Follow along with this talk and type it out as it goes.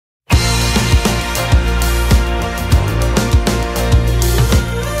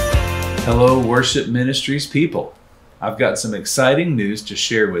Hello, Worship Ministries people. I've got some exciting news to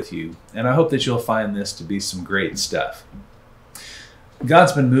share with you, and I hope that you'll find this to be some great stuff.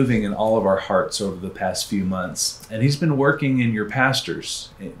 God's been moving in all of our hearts over the past few months, and He's been working in your pastors,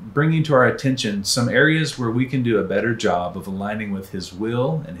 bringing to our attention some areas where we can do a better job of aligning with His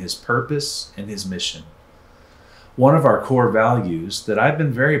will and His purpose and His mission. One of our core values that I've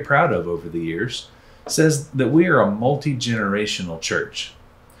been very proud of over the years says that we are a multi-generational church.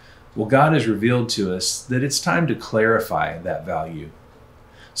 Well, God has revealed to us that it's time to clarify that value.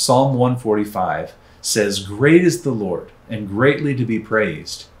 Psalm 145 says, "Great is the Lord, and greatly to be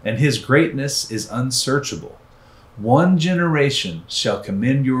praised, and His greatness is unsearchable. One generation shall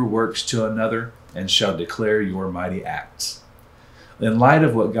commend your works to another, and shall declare your mighty acts." In light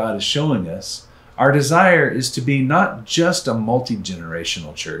of what God is showing us, our desire is to be not just a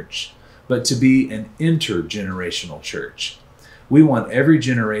multi-generational church, but to be an intergenerational church. We want every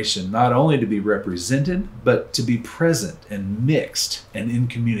generation not only to be represented, but to be present and mixed and in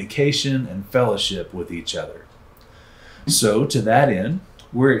communication and fellowship with each other. So to that end,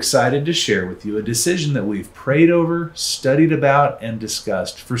 we're excited to share with you a decision that we've prayed over, studied about, and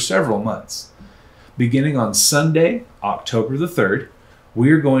discussed for several months. Beginning on Sunday, October the 3rd,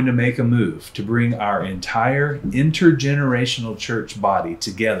 we are going to make a move to bring our entire intergenerational church body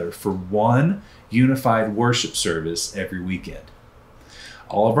together for one unified worship service every weekend.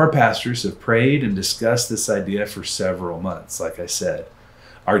 All of our pastors have prayed and discussed this idea for several months, like I said.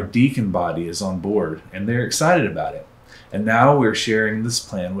 Our deacon body is on board, and they're excited about it. And now we're sharing this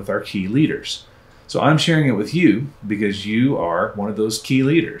plan with our key leaders. So I'm sharing it with you because you are one of those key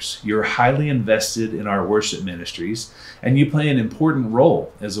leaders. You're highly invested in our worship ministries, and you play an important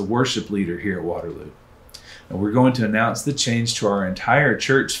role as a worship leader here at Waterloo. And we're going to announce the change to our entire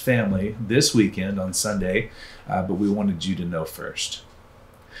church family this weekend on Sunday, but we wanted you to know first.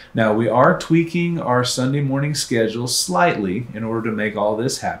 Now, we are tweaking our Sunday morning schedule slightly in order to make all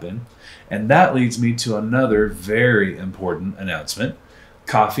this happen, and that leads me to another very important announcement.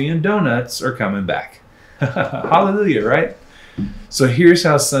 Coffee and donuts are coming back. Hallelujah, right? So here's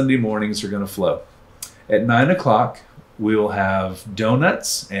how Sunday mornings are going to flow. At 9 o'clock, we will have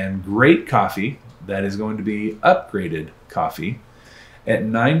donuts and great coffee. That is going to be upgraded coffee. At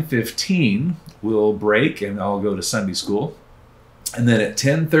 9:15, we'll break and I'll go to Sunday school. And then at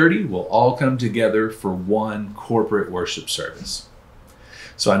 10:30, we'll all come together for one corporate worship service.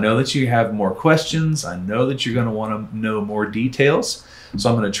 So I know that you have more questions. I know that you're going to want to know more details. So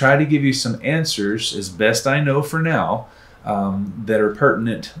I'm going to try to give you some answers as best I know for now that are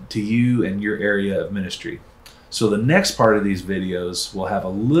pertinent to you and your area of ministry. So the next part of these videos will have a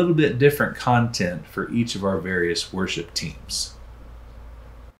little bit different content for each of our various worship teams.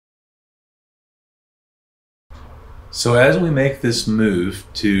 So as we make this move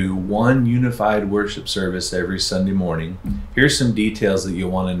to one unified worship service every Sunday morning, here's some details that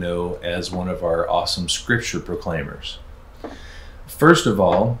you'll want to know as one of our awesome scripture proclaimers. First of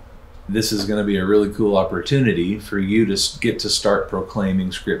all, this is going to be a really cool opportunity for you to get to start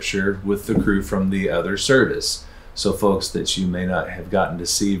proclaiming scripture with the crew from the other service. So folks that you may not have gotten to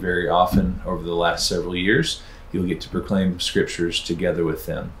see very often over the last several years, you'll get to proclaim scriptures together with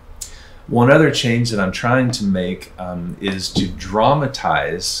them. One other change that I'm trying to make is to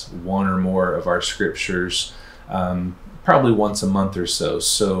dramatize one or more of our scriptures probably once a month or so.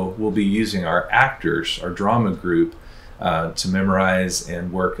 So we'll be using our actors, our drama group, to memorize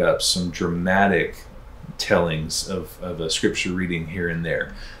and work up some dramatic tellings of a scripture reading here and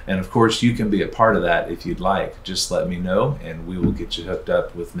there. And of course, you can be a part of that if you'd like. Just let me know and we will get you hooked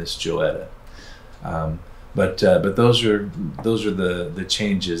up with Miss Joetta. But those are the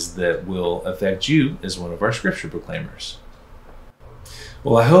changes that will affect you as one of our scripture proclaimers.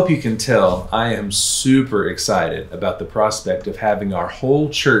 Well, I hope you can tell I am super excited about the prospect of having our whole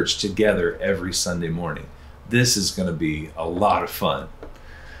church together every Sunday morning. This is going to be a lot of fun.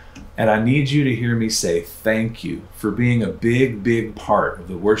 And I need you to hear me say thank you for being a big part of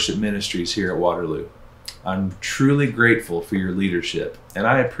the worship ministries here at Waterloo. I'm truly grateful for your leadership, and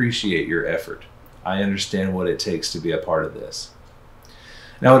I appreciate your effort. I understand what it takes to be a part of this.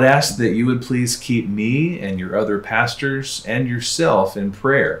 Now I would ask that you would please keep me and your other pastors and yourself in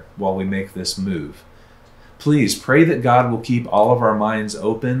prayer while we make this move. Please pray that God will keep all of our minds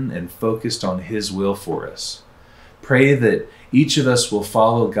open and focused on His will for us. Pray that each of us will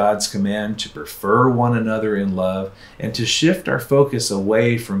follow God's command to prefer one another in love and to shift our focus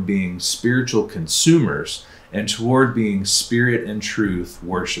away from being spiritual consumers and toward being spirit and truth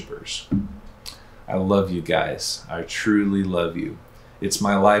worshipers. I love you guys. I truly love you. It's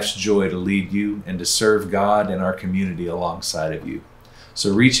my life's joy to lead you and to serve God and our community alongside of you.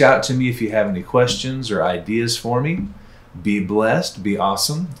 So reach out to me if you have any questions or ideas for me. Be blessed, be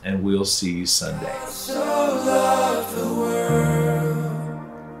awesome, and we'll see you Sunday.